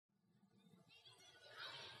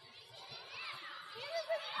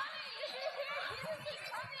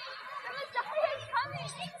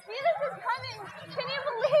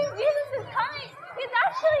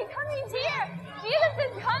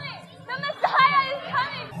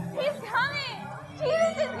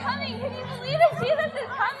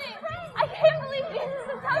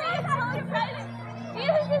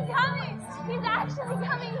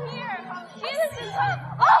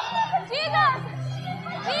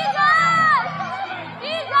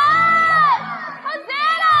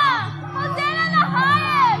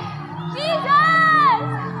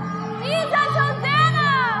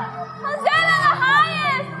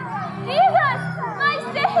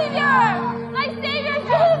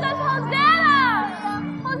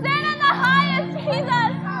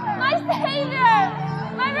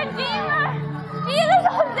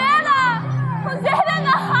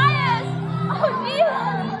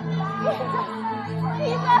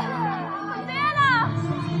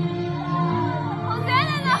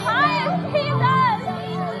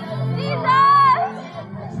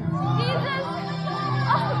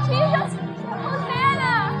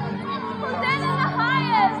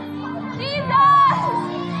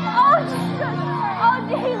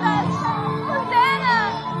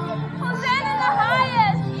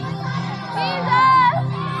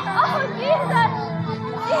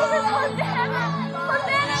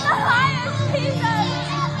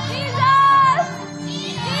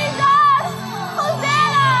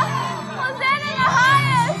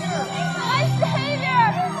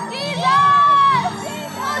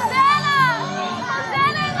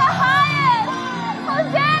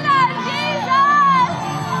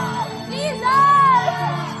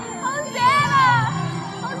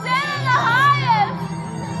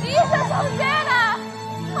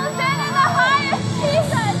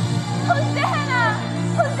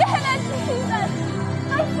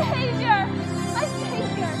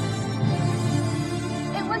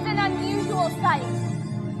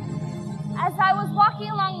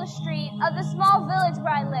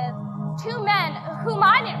two men whom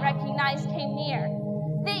I didn't recognize came near.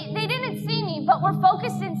 They didn't see me, but were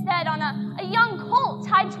focused instead on a young colt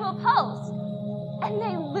tied to a post. And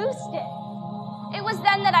they loosed it. It was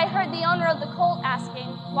then that I heard the owner of the colt asking,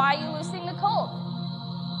 "Why are you loosing the colt?"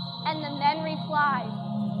 And the men replied,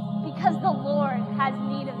 "Because the Lord has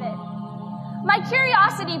need of it." My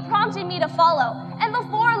curiosity prompted me to follow, and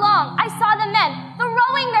before long I saw the men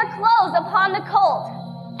throwing their clothes upon the colt.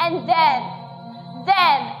 And then,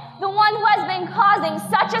 the one who has been causing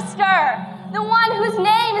such a stir, the one whose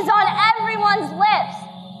name is on everyone's lips,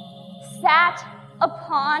 sat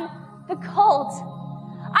upon the colt.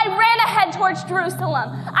 I ran ahead towards Jerusalem.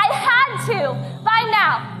 I had to. By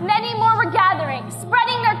now, many more were gathering,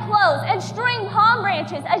 spreading their clothes and strewing palm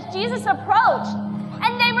branches as Jesus approached.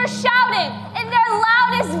 And they were shouting in their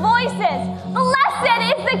loudest voices, "Blessed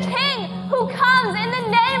is the King who comes in the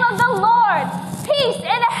name of the Lord. Peace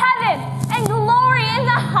in heaven and glory in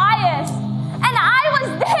the highest." And I was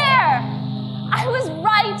there. I was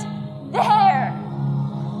right there.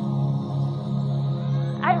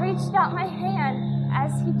 I reached out my hand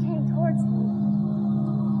as he came towards me,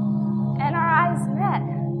 and our eyes met.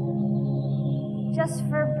 Just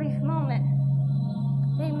for a brief moment,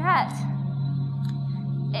 they met.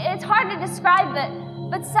 It's hard to describe it,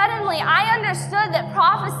 but suddenly I understood that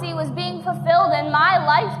prophecy was being fulfilled in my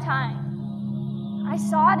lifetime. I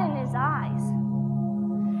saw it in his eyes.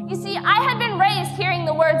 You see, I had been raised hearing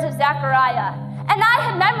the words of Zechariah, and I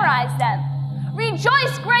had memorized them.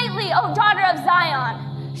 "Rejoice greatly, O daughter of Zion.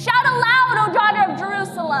 Shout aloud, O daughter of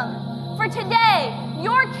Jerusalem. For today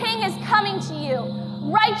your king is coming to you.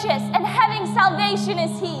 Righteous and having salvation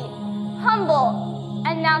is he, humble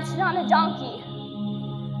and mounted on a donkey,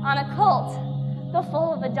 on a colt, the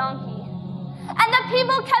foal of a donkey." And the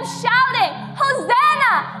people kept shouting,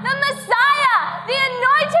 "Hosanna, the Messiah, the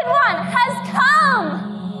Anointed One has come."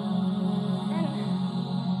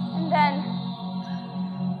 And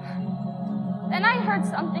then I heard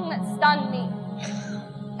something that stunned me.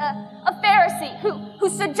 A Pharisee who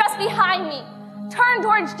stood just behind me turned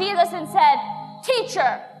towards Jesus and said,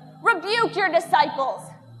 "Teacher, rebuke your disciples."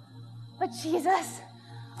 But Jesus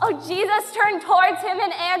turned towards him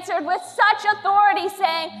and answered with such authority,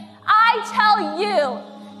 saying, "I tell you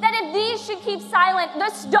that if these should keep silent, the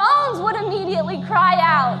stones would immediately cry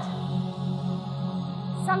out."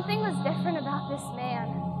 Something was different about this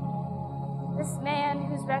man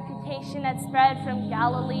whose reputation had spread from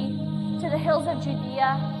Galilee to the hills of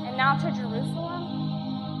Judea and now to Jerusalem.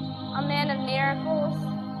 A man of miracles,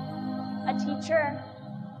 a teacher,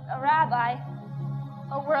 a rabbi,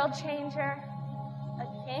 a world changer, a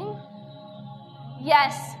king?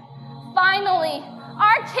 Yes, finally,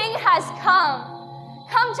 our king has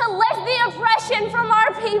come to lift the oppression from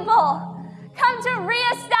our people, come to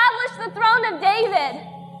reestablish the throne of David,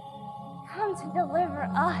 come to deliver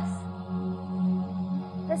us.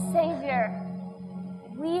 The Savior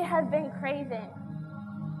we have been craving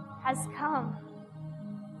has come.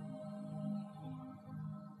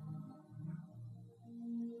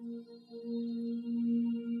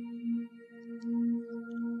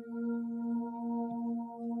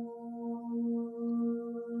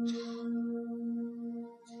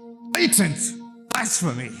 Blatant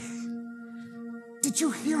blasphemy. Did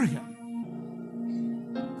you hear him?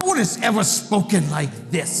 No one has ever spoken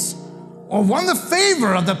like this or won the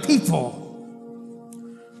favor of the people.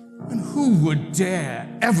 And who would dare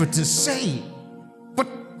ever to say,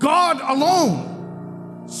 but God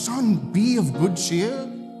alone, "Son, be of good cheer,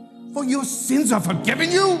 for your sins are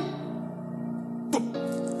forgiven you"? But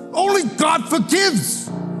only God forgives.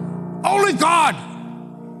 Only God.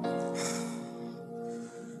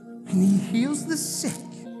 And he heals the sick.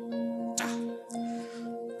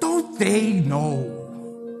 Don't they know?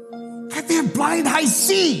 Can their blind eyes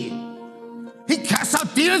see? He casts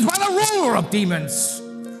out demons by the ruler of demons.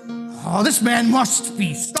 Oh, this man must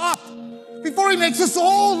be stopped before he makes us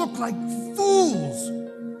all look like fools.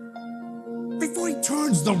 Before he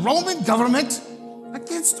turns the Roman government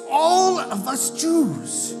against all of us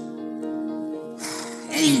Jews.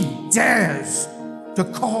 He dares to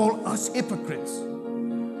call us hypocrites.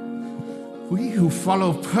 We who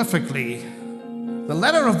follow perfectly the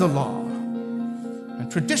letter of the law and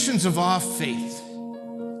traditions of our faith.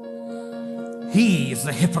 He is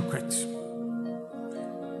the hypocrite,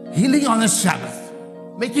 healing on the Sabbath,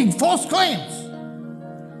 making false claims,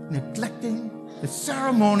 neglecting the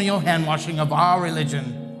ceremonial hand-washing of our religion,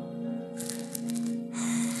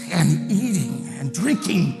 and eating and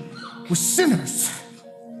drinking with sinners.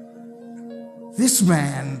 This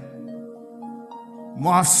man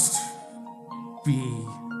must be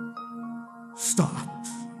stopped.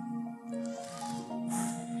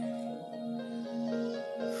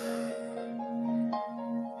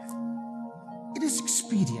 it is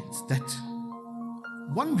expedient that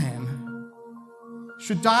one man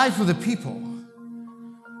should die for the people,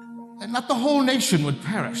 that not the whole nation would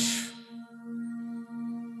perish.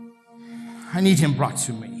 I need him brought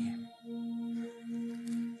to me.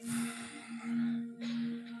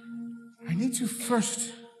 I need to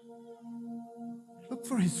first look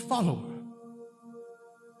for his follower,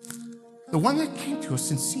 the one that came to us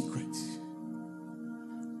in secret.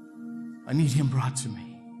 I need him brought to me.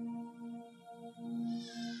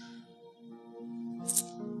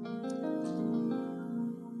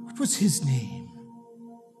 What was his name?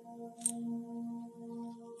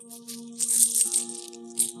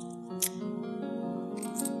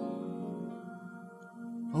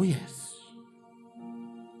 Oh, yes.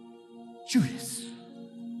 Judas.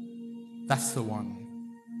 That's the one.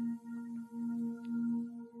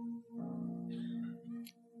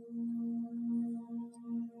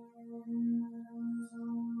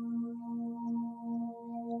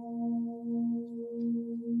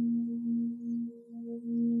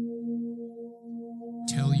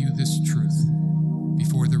 Tell you this truth.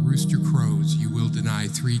 Before the rooster crows, you will deny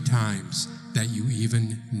 3 times that you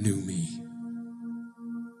even knew me.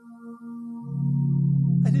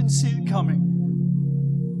 I didn't see it coming.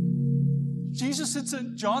 Jesus had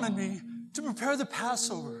sent John and me to prepare the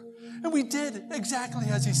Passover, and we did exactly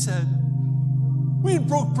as he said. We had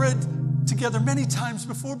broke bread together many times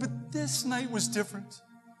before, but this night was different.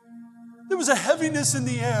 There was a heaviness in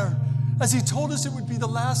the air as he told us it would be the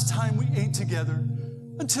last time we ate together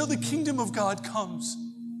until the kingdom of God comes.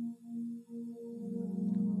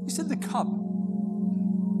 He said the cup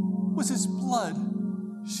was his blood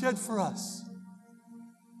shed for us,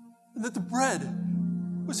 and that the bread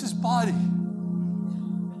was his body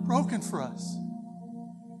broken for us.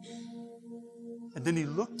 And then he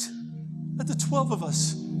looked at the 12 of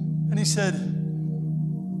us and he said,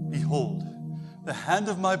 "Behold, the hand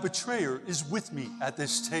of my betrayer is with me at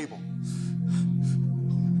this table."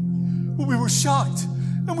 Well, we were shocked,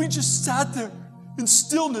 and we just sat there in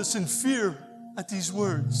stillness and fear at these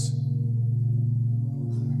words.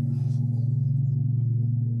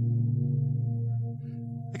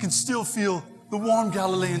 I can still feel the warm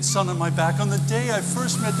Galilean sun on my back on the day I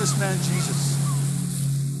first met this man, Jesus.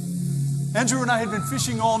 Andrew and I had been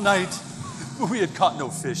fishing all night, but we had caught no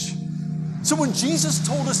fish. So when Jesus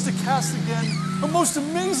told us to cast again, a most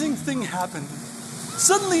amazing thing happened.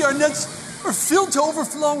 Suddenly our nets were filled to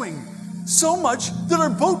overflowing, so much that our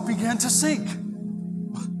boat began to sink.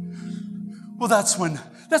 Well, that's when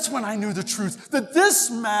I knew the truth, that this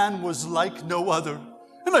man was like no other.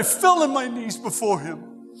 And I fell on my knees before him.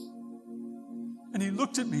 And he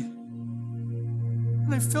looked at me.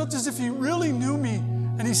 And I felt as if he really knew me.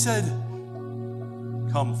 And he said,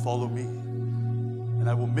 "Come, follow me, and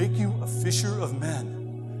I will make you a fisher of men."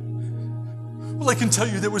 Well, I can tell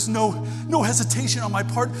you there was no hesitation on my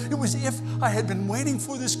part. It was as if I had been waiting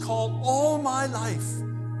for this call all my life.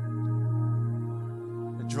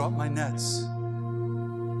 I dropped my nets,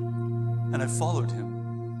 and I followed him.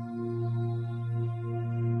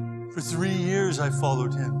 For 3 years, I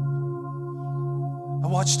followed him. I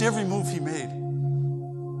watched every move he made.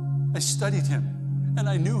 I studied him, and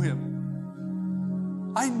I knew him.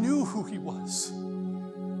 I knew who he was.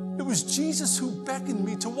 It was Jesus who beckoned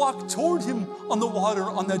me to walk toward him on the water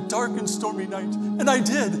on that dark and stormy night, and I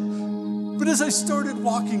did. But as I started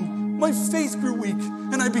walking, my faith grew weak,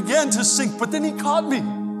 and I began to sink, but then he caught me.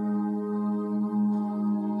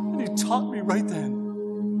 And he taught me right then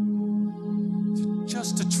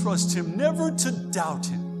just to trust him, never to doubt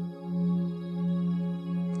him.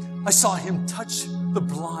 I saw him touch the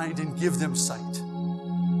blind and give them sight.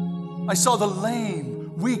 I saw the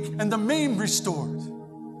lame, weak, and the maimed restored.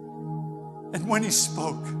 And when he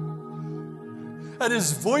spoke, at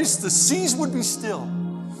his voice the seas would be still,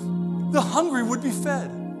 the hungry would be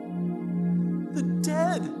fed, the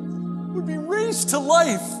dead would be raised to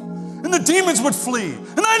life, and the demons would flee.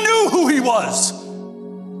 And I knew who he was.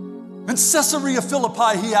 In Caesarea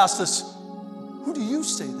Philippi, he asked us, "Who do you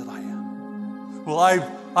say that I am?" Well,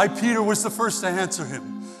 I, Peter, was the first to answer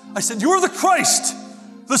him. I said, "You are the Christ,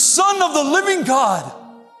 the Son of the living God."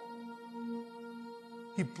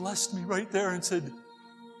 He blessed me right there and said,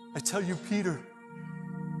 "I tell you, Peter,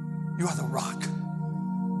 you are the rock.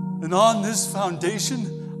 And on this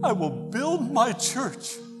foundation, I will build my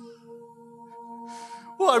church."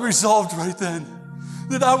 Well, I resolved right then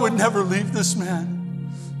that I would never leave this man.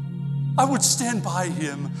 I would stand by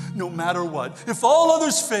him no matter what. If all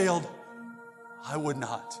others failed, I would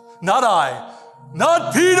not. Not I.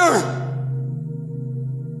 Not Peter.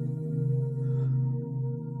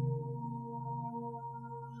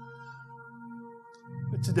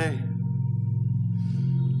 But today,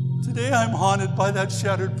 Today I'm haunted by that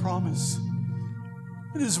shattered promise.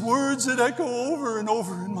 And his words that echo over and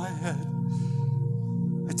over in my head.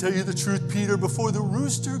 I tell you the truth, Peter, before the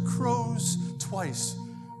rooster crows twice,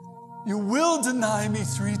 you will deny me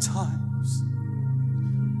 3 times.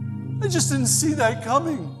 I just didn't see that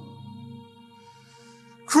coming.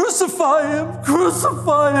 Crucify him,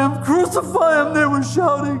 crucify him, crucify him, they were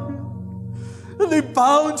shouting. And they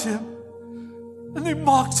bound him, and they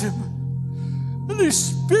mocked him, and they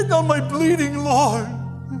spit on my bleeding Lord.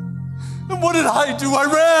 And what did I do? I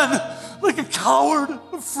ran like a coward,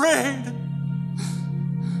 afraid,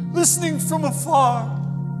 listening from afar,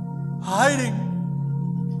 hiding,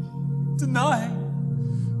 denying.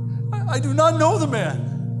 I do not know the man.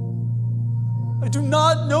 I do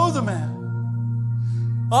not know the man.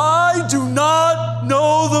 I do not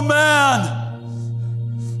know the man.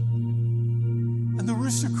 And the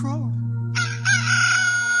rooster crowed,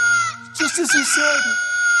 just as he said.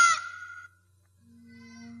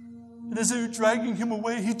 And as they were dragging him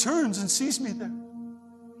away, he turns and sees me there,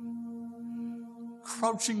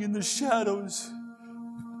 crouching in the shadows,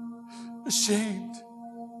 ashamed,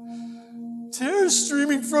 tears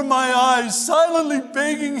streaming from my eyes, silently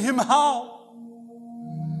begging him, how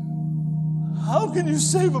can you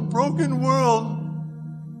save a broken world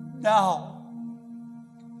now?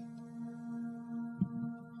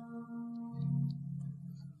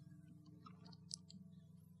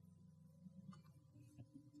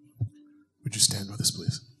 Would you stand with us,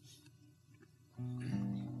 please?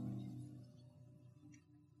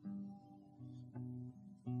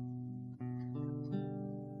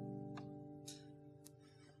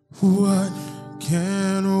 What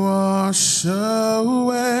can wash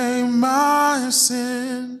away my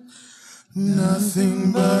sin?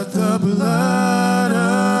 Nothing but the blood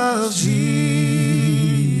of Jesus.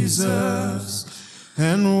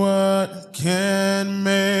 And what can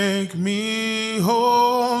make me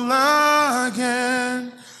whole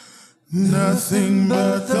again? Nothing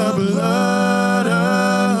but the blood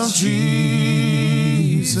of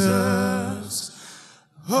Jesus.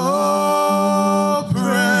 Oh,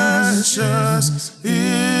 precious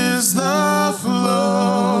is the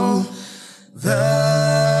flow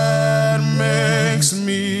that makes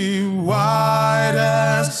me white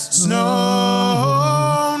as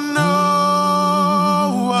snow.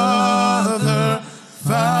 No other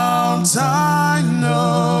fount I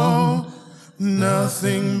know,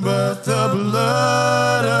 nothing but the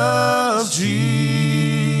blood of Jesus.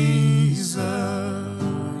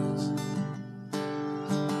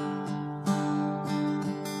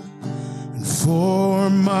 And for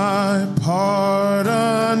my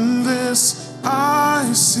pardon this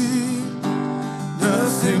I see,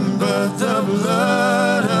 nothing but the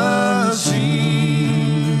blood of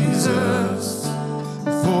Jesus.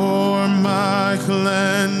 For my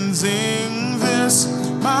cleansing this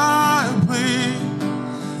my plea,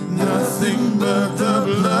 nothing but the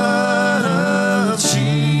blood of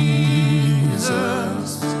Jesus.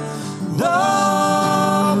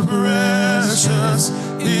 Oh, precious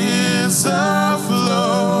is the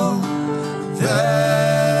flow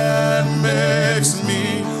that makes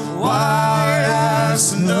me white as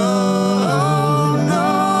snow.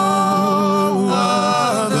 No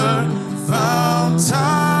other fount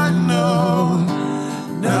I know,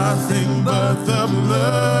 nothing but the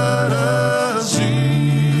blood of Jesus.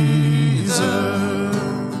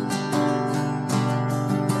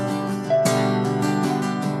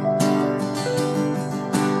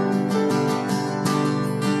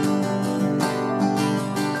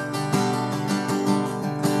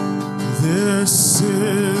 This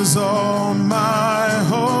is all my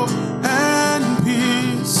hope and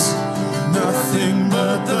peace, nothing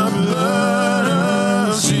but the blood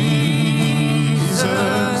of Jesus.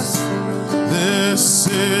 This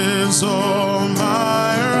is all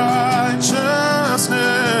my righteousness,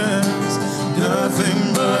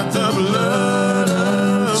 nothing but the blood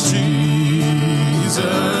of Jesus.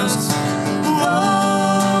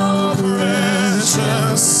 Oh,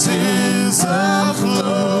 precious is the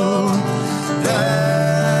flow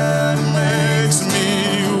that makes me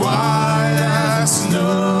white as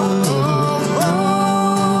snow.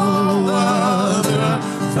 Oh, other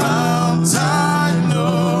fount I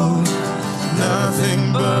know, nothing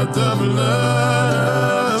but the blood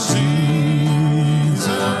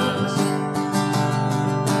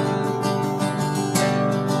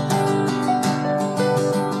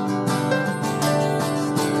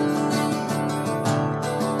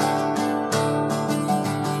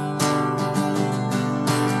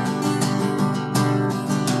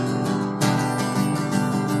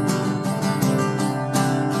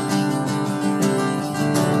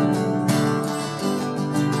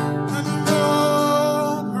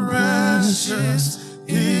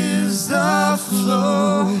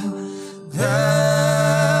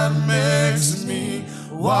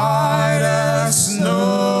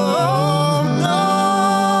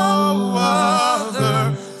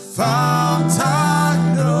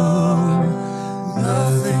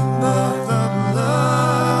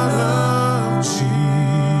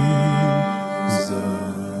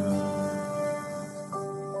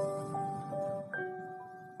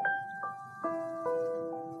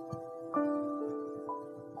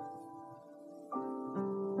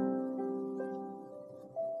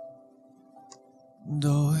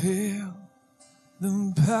Oh, hail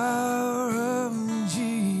the power of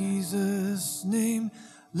Jesus' name.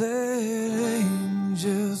 Let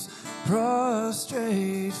angels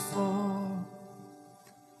prostrate fall.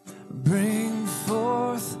 Bring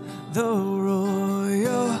forth the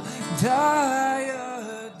royal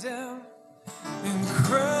diadem and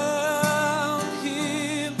crown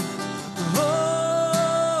him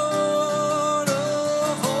Lord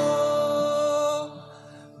of all.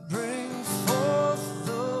 Bring forth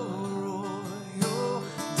the royal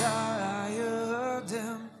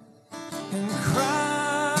diadem and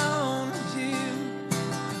crown him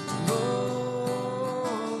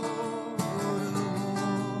Lord.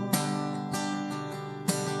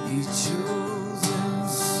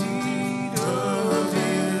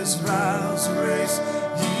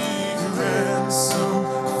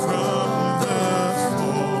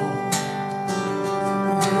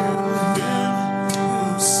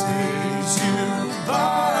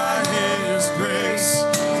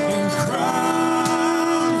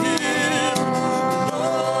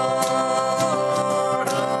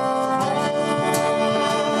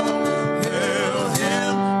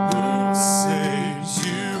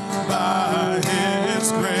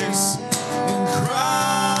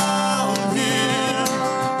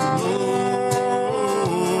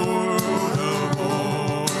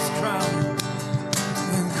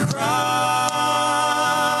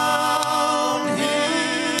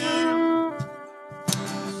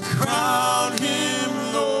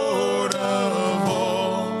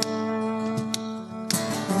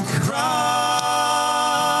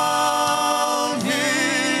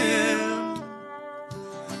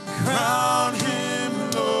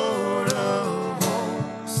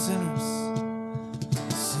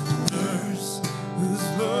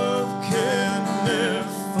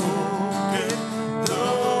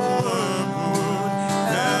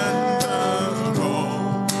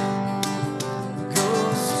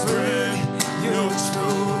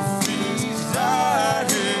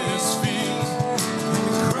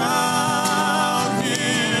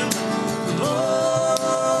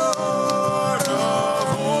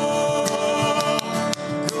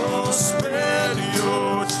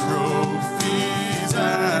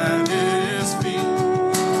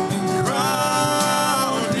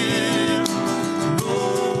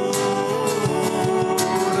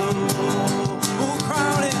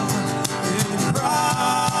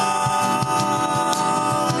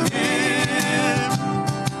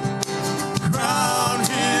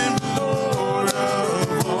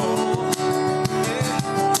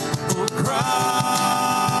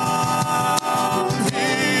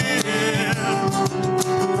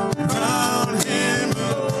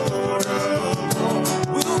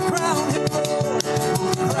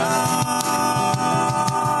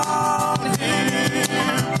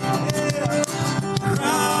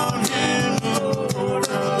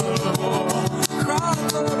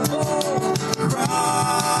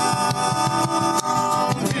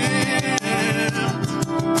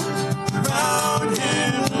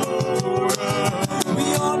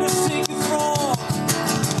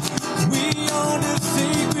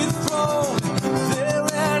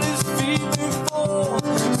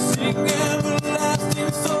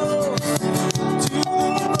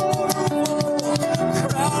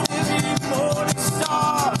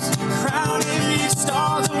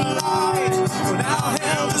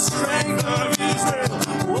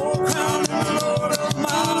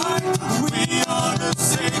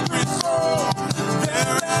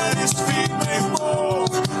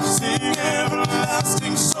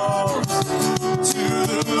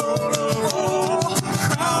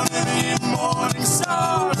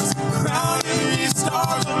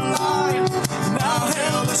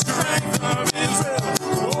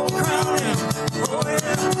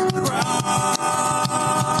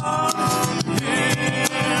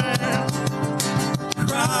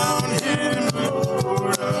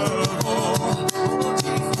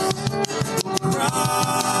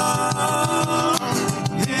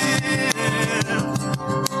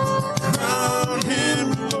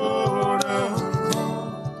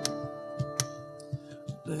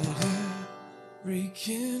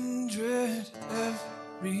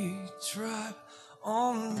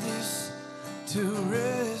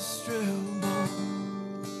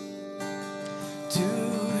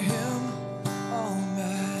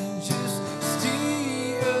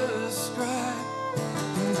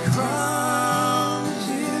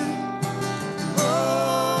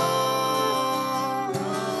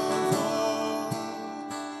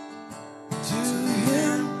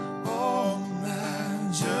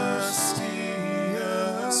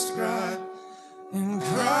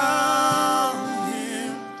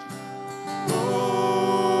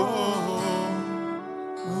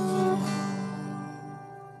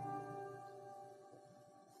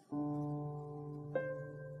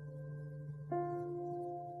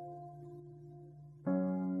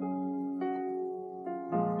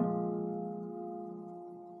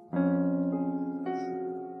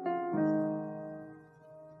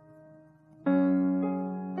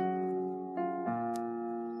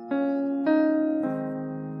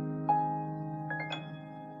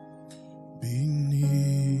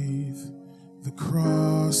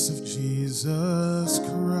 was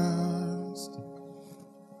caressed.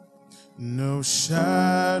 No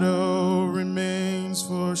shadow remains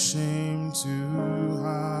for shame to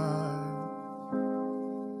hide.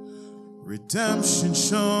 Redemption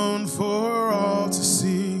shone for all to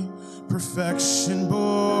see. Perfection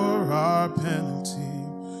bore our penalty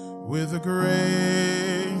with a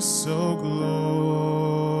grace so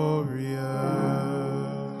glorious.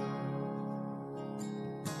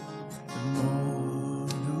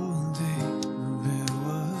 Immortal day, the veil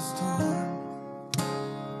was torn,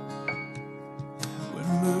 when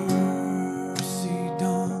mercy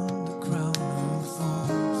donned the crown of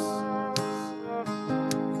thorns.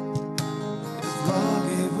 His law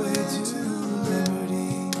gave way to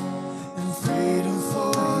liberty and freedom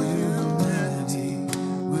for humanity,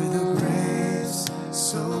 with a grace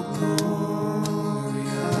so glorious.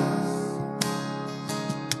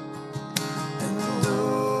 And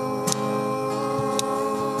oh,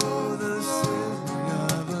 the symphony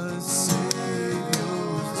of a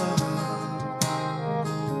Savior's love,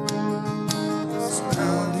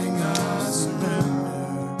 surrounding our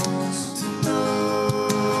surrender, to know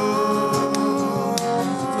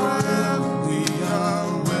forever we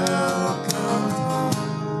are welcome home.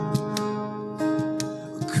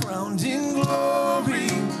 Crowned in glory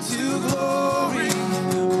to glory,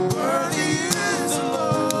 worthy is the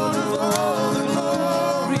Lord of all the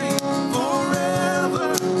glory.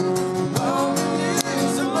 Forever, welcome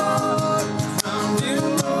is the Lord. Crowned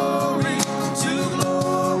in glory to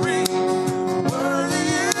glory, worthy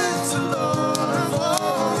is the Lord of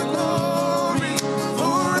all the glory.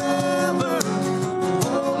 Forever,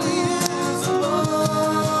 holy is the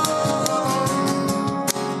Lord.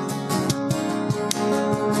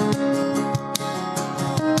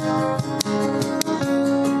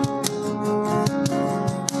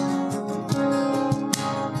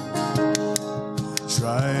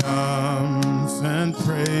 Triumphant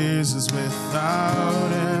praises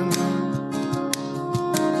without end,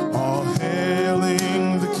 all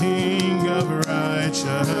hailing the King of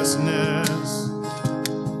righteousness.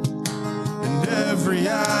 And every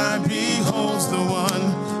eye beholds the one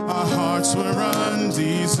our hearts were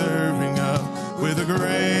undeserving of, with a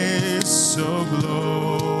grace so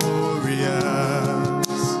glorious.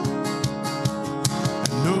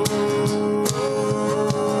 And oh,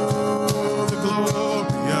 the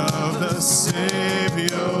glory of the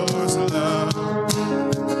Savior's love,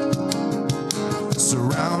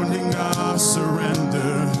 surrounding our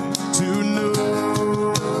surrender to know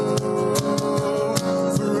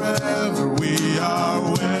forever we are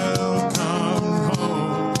welcome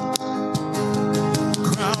home.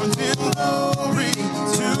 Crowned in glory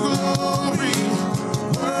to glory,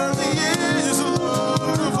 worthy is the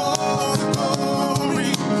Lord of all the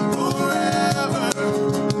glory. Forever,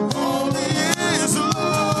 holy is the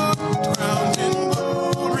Lord. Crowned in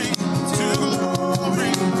glory to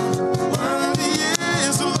glory, worthy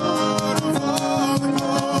is the Lord of all the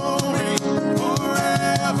glory.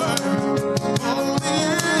 Forever,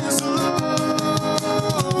 holy is the Lord.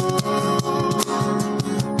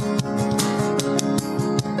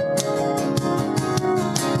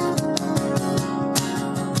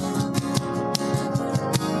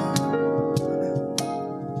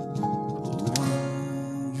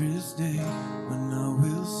 Wondrous day when I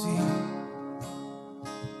will see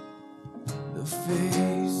the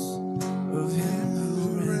face of Him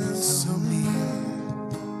who ransomed me,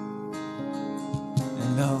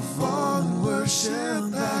 and I'll fall and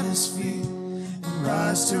worship at His feet and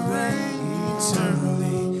rise to reign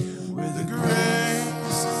eternally with a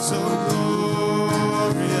grace so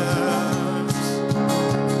glorious.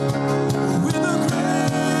 With a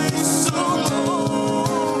grace so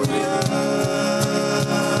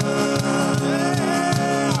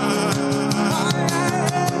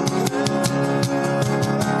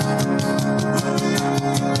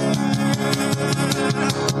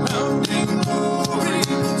mounting glory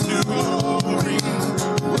to glory,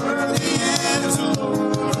 worthy is the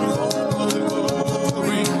Lord of all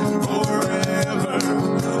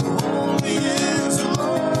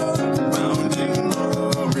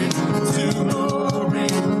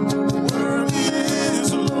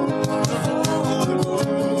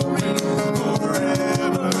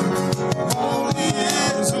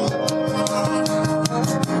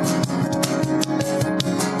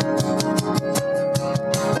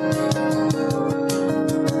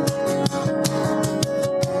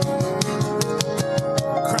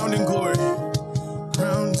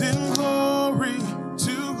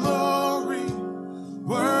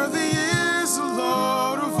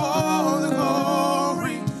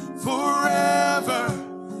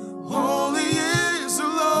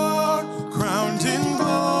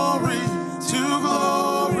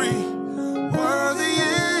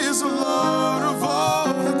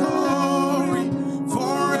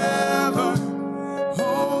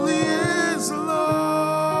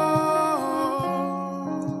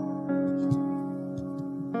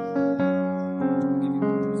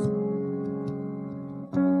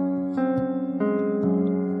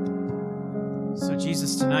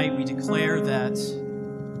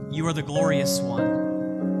You are the glorious one.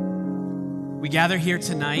 We gather here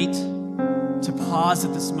tonight to pause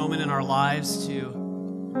at this moment in our lives to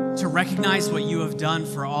recognize what you have done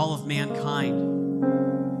for all of mankind.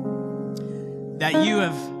 That you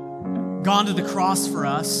have gone to the cross for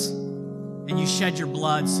us and you shed your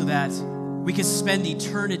blood so that we could spend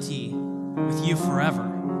eternity with you forever.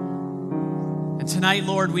 And tonight,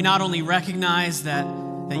 Lord, we not only recognize that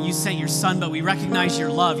you sent your Son, but we recognize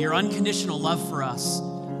your love, your unconditional love for us,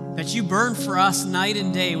 that you burn for us night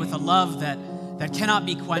and day with a love that cannot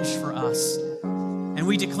be quenched for us. And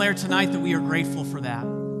we declare tonight that we are grateful for that.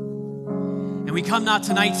 And we come not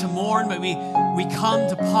tonight to mourn, but we come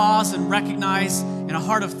to pause and recognize in a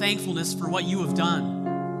heart of thankfulness for what you have done.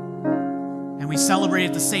 And we celebrate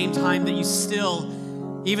at the same time that you still,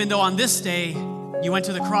 even though on this day you went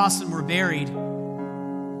to the cross and were buried,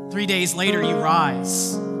 3 days later you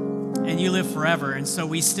rise and you live forever. And so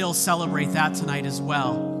we still celebrate that tonight as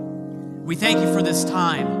well. We thank you for this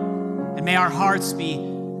time, and may our hearts be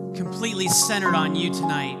completely centered on you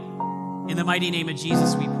tonight. In the mighty name of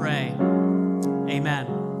Jesus we pray. Amen.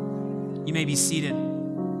 You may be seated.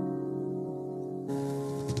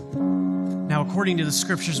 Now, according to the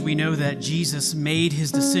scriptures, we know that Jesus made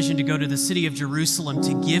his decision to go to the city of Jerusalem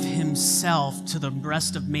to give himself to the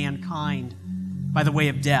rest of mankind by the way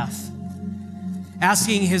of death,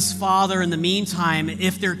 asking his Father in the meantime,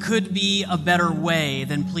 if there could be a better way,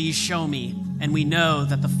 then please show me. And we know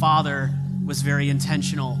that the Father was very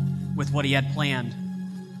intentional with what he had planned.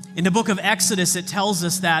 In the book of Exodus, it tells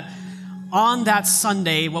us that on that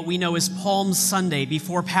Sunday, what we know as Palm Sunday,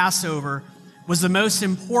 before Passover, was the most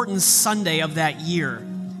important Sunday of that year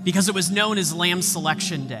because it was known as Lamb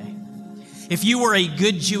Selection Day. If you were a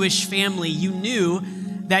good Jewish family, you knew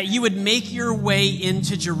that you would make your way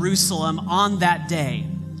into Jerusalem on that day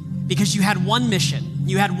because you had one mission,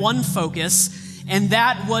 you had one focus, and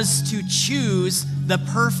that was to choose the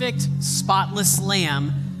perfect, spotless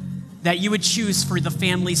lamb that you would choose for the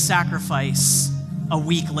family sacrifice a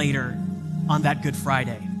week later on that Good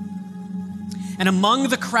Friday. And among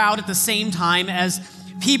the crowd at the same time, as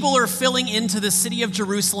people are filling into the city of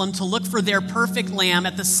Jerusalem to look for their perfect lamb,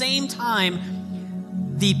 at the same time,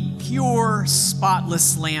 the pure,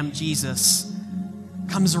 spotless lamb, Jesus,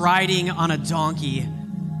 comes riding on a donkey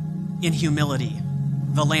in humility,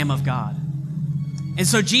 the Lamb of God. And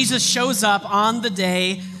so Jesus shows up on the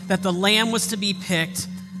day that the lamb was to be picked,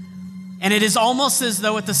 and it is almost as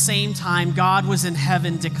though at the same time God was in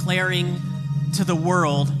heaven declaring to the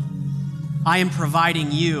world, I am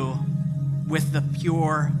providing you with the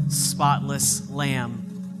pure, spotless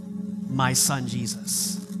lamb, my son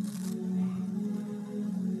Jesus.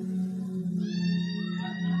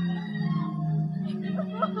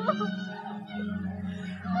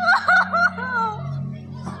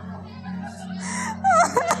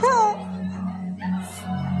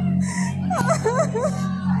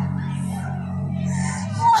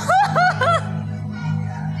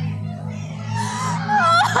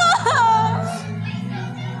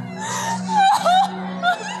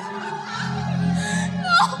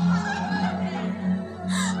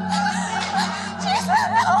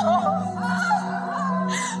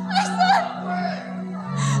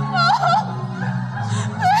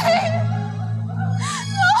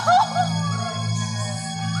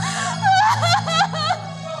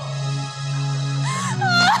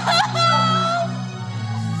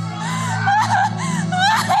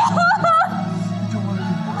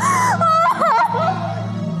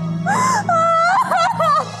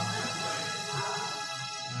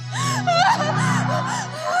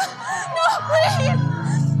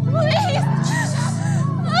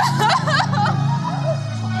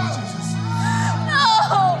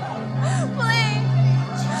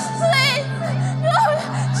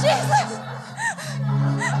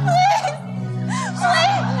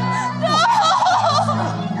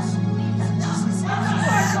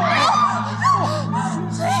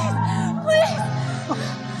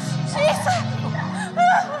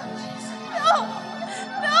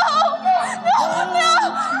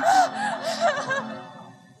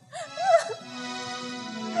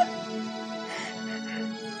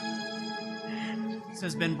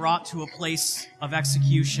 Has been brought to a place of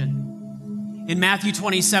execution. In Matthew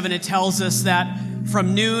 27, it tells us that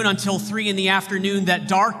from noon until 3 in the afternoon, that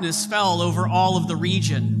darkness fell over all of the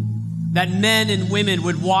region, that men and women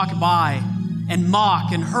would walk by and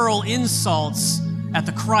mock and hurl insults at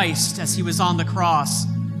the Christ as he was on the cross.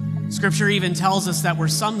 Scripture even tells us that were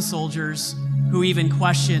some soldiers who even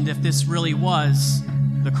questioned if this really was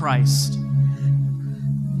the Christ.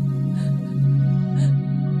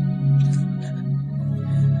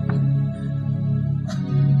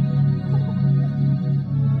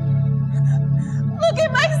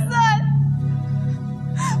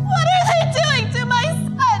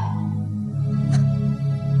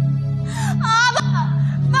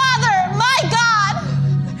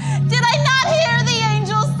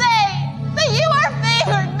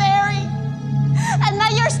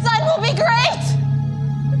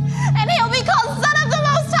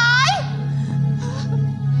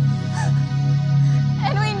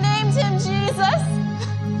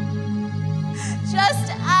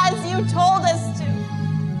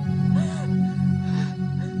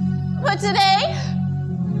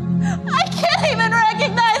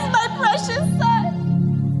 recognize my precious son.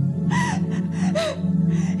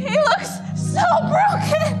 He looks so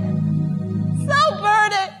broken, so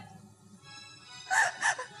burdened.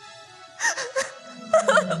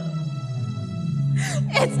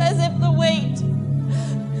 It's as if the weight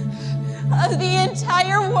of the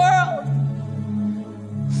entire world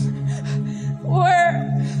were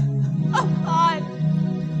upon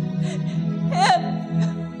him.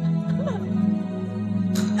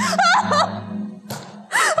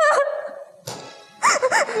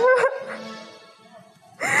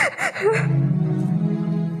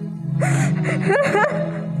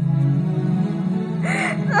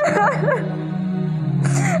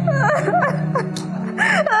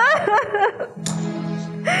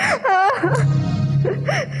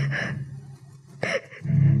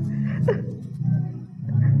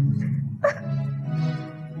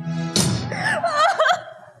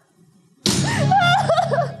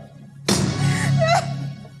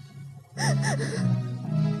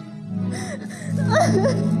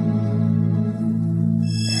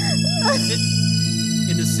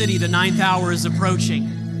 In the city, the 9th hour is approaching.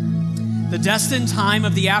 The destined time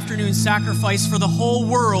of the afternoon sacrifice for the whole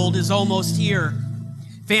world is almost here.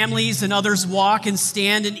 Families and others walk and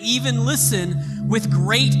stand and even listen with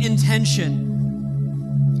great intention,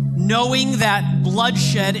 knowing that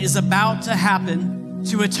bloodshed is about to happen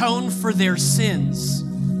to atone for their sins.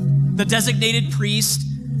 The designated priest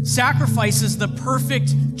sacrifices the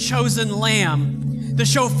perfect chosen lamb. The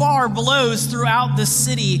shofar blows throughout the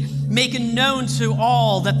city, making known to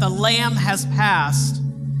all that the Lamb has passed.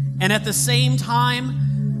 And at the same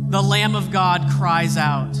time, the Lamb of God cries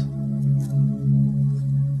out.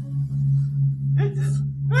 It is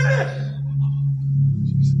finished!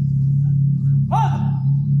 Father,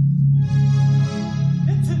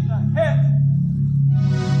 into the head.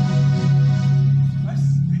 My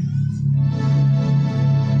spirit.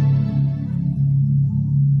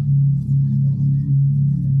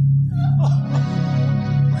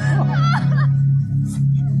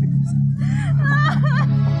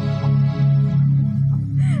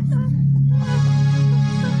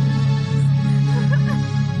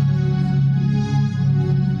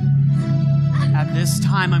 At this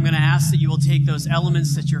time, I'm going to ask that you will take those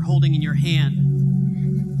elements that you're holding in your hand.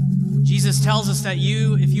 Jesus tells us that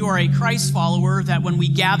if you are a Christ follower, that when we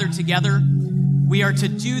gather together, we are to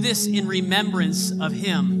do this in remembrance of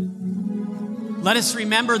him. Let us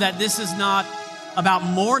remember that this is not about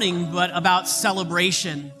mourning, but about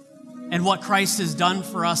celebration and what Christ has done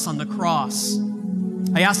for us on the cross.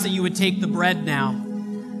 I ask that you would take the bread now.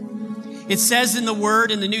 It says in the Word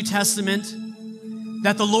in the New Testament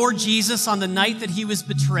that the Lord Jesus, on the night that he was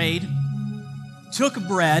betrayed, took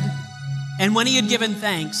bread, and when he had given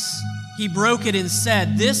thanks, he broke it and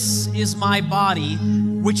said, "This is my body,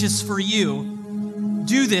 which is for you.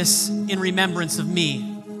 Do this in remembrance of me."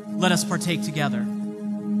 Let us partake together.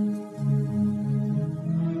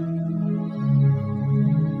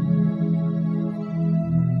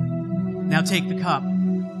 Now take the cup.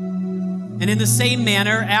 And in the same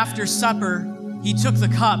manner, after supper, he took the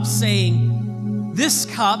cup, saying, "This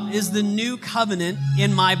cup is the new covenant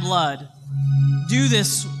in my blood. Do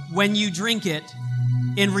this when you drink it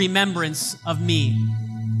in remembrance of me."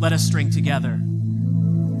 Let us drink together.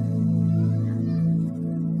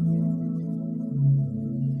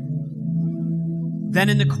 Then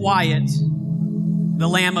in the quiet, the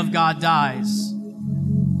Lamb of God dies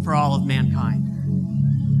for all of mankind.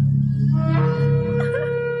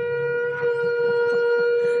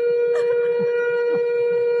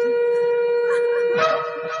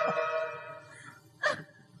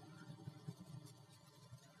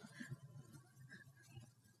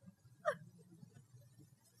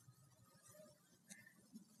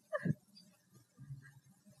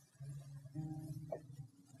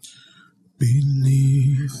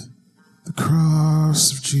 Beneath the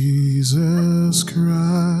cross of Jesus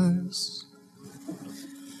Christ,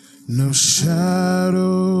 no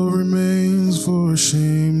shadow remains for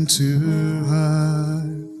shame to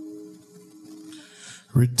hide.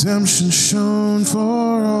 Redemption shone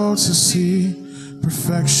for all to see,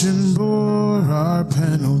 perfection bore our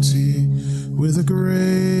penalty with a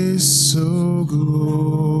grace so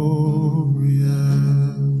glorious.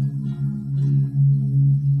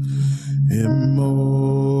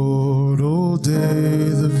 Immortal day,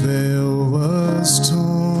 the veil was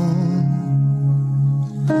torn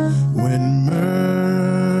when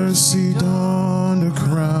mercy donned a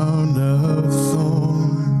crown of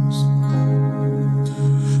thorns.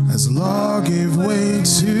 As law gave way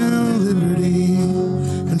to liberty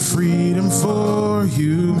and freedom for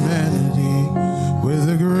humanity with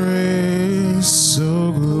a grace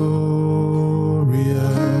so glorious.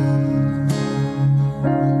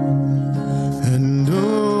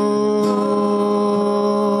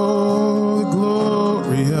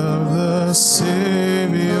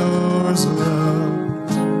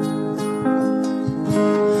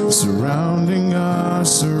 surrounding our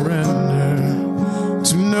surrender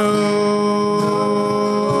to know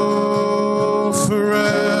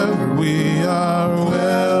forever we are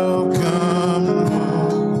welcome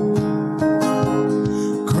home.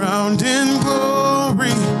 Crowned in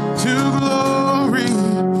glory to glory,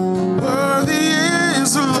 worthy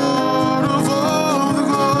is the Lord of all the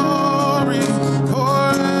glory.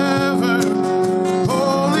 Forever,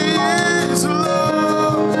 holy is the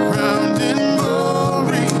Lord, crowned in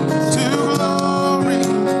glory to glory.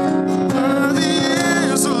 Worthy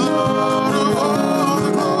is the Lord of all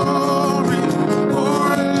the glory.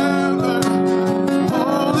 Forever,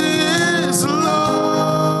 holy is the Lord.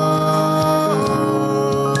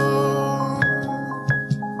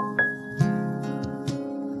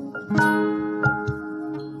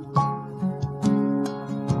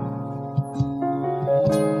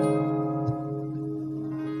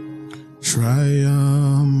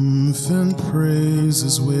 Triumphant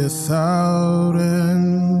praises without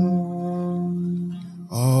end,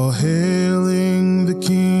 all hailing the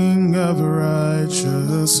King of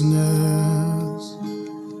righteousness.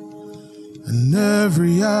 And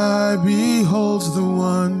every eye beholds the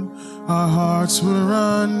one our hearts were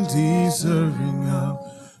undeserving of,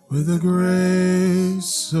 with a grace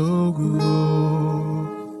so glorious.